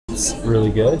It's really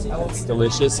good. It's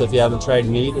delicious. If you haven't tried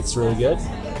mead, it's really good.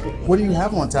 What do you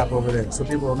have on tap over there so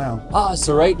people will know?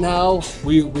 So right now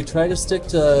we try to stick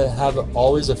to have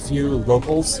always a few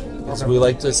locals. So we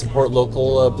like to support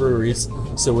local breweries.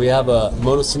 So we have a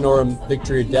Mono Sonorum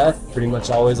Victory of Death, pretty much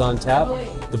always on tap.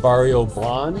 The Barrio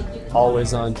Blonde,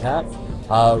 always on tap.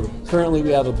 Currently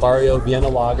we have a Barrio Vienna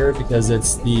Lager because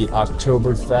it's the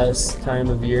Oktoberfest time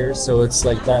of year. So it's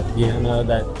like that Vienna,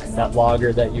 that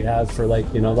lager that you have for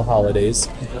like, the holidays.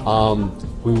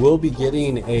 We will be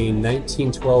getting a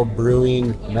 1912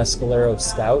 Brewing Mescalero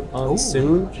Stout on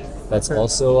soon. That's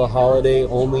also a holiday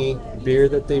only beer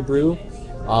that they brew.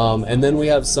 And then we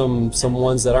have some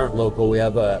ones that aren't local. We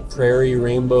have a Prairie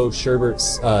Rainbow Sherbet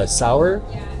Sour,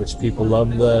 which people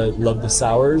love the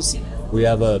sours. We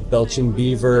have a Belching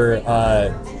Beaver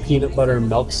Peanut Butter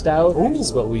Milk Stout.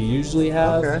 Is what we usually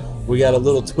have. Okay. We got a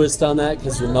little twist on that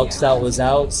because the Milk Stout was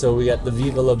out, so we got the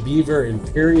Viva La Beaver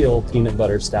Imperial Peanut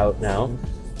Butter Stout now.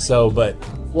 So, but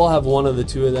we'll have one of the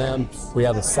two of them. We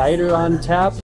have a cider on tap.